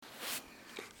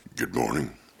Good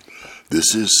morning.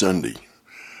 This is Sunday,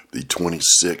 the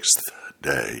 26th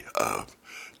day of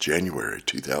January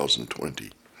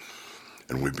 2020.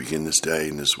 And we begin this day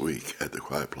and this week at the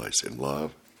Quiet Place in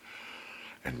love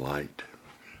and light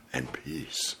and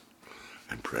peace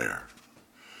and prayer.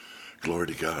 Glory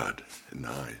to God in the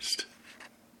highest.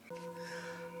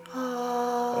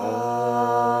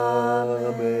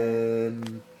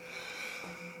 Amen.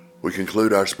 We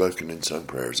conclude our spoken and sung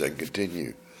prayers and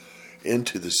continue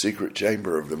into the secret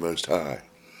chamber of the Most High,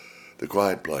 the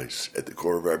quiet place at the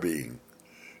core of our being,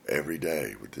 every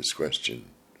day with this question.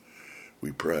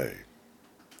 We pray,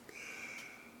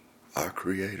 our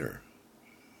Creator,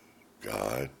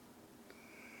 God,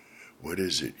 what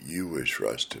is it you wish for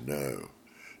us to know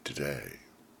today?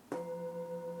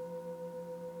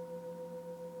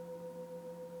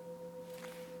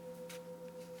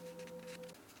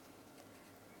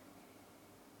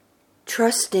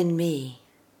 Trust in me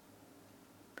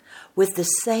with the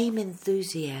same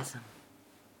enthusiasm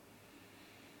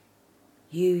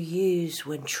you use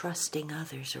when trusting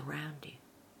others around you.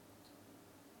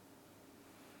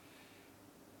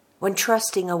 When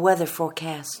trusting a weather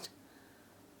forecast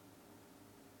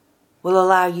will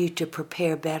allow you to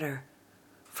prepare better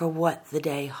for what the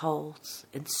day holds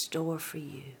in store for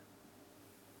you.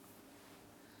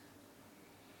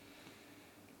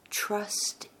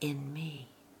 Trust in me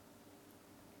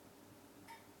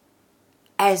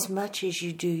as much as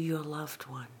you do your loved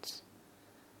ones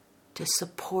to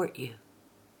support you.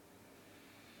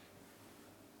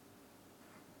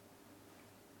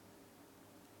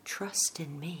 Trust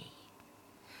in me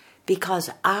because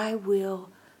I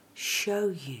will show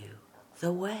you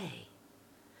the way.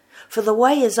 For the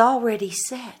way is already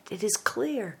set. It is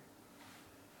clear.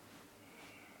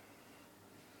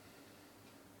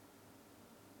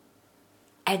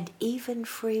 And even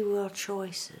free will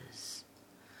choices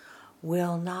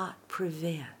will not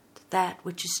prevent that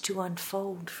which is to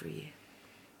unfold for you.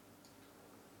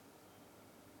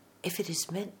 If it is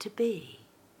meant to be,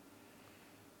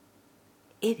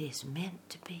 it is meant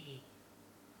to be.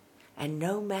 And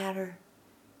no matter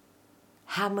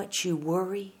how much you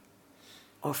worry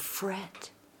or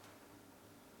fret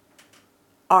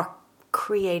or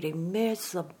create a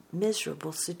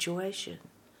miserable situation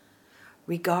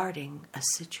regarding a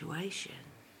situation,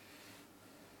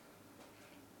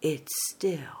 it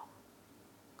still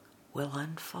will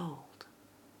unfold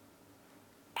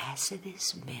as it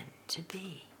is meant to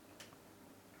be.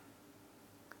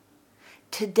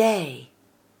 Today,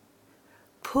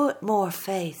 put more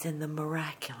faith in the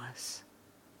miraculous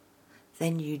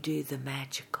than you do the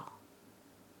magical.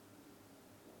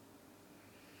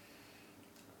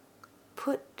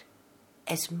 Put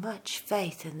as much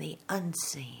faith in the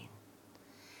unseen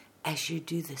as you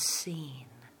do the seen.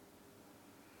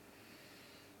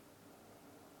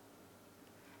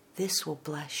 This will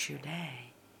bless your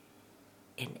day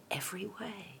in every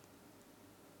way.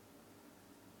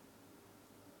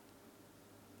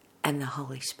 And the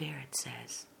Holy Spirit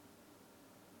says,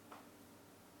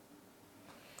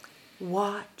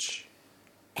 watch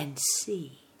and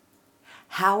see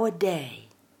how a day,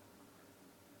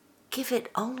 give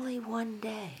it only one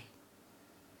day,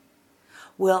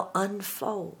 will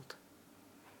unfold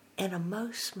in a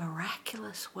most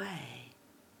miraculous way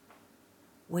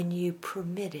when you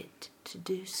permit it to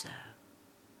do so.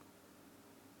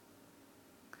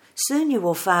 Soon you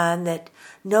will find that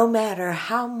no matter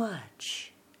how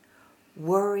much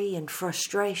worry and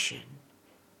frustration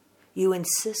you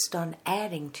insist on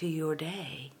adding to your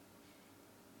day,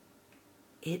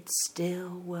 it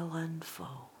still will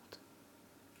unfold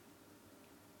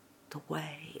the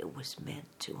way it was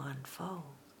meant to unfold.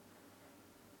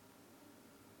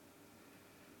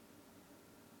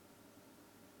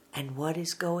 And what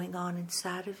is going on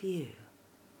inside of you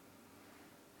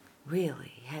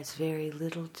really has very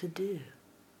little to do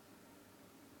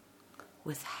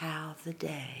with how the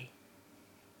day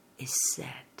is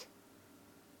set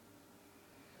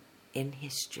in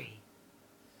history,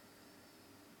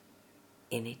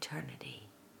 in eternity.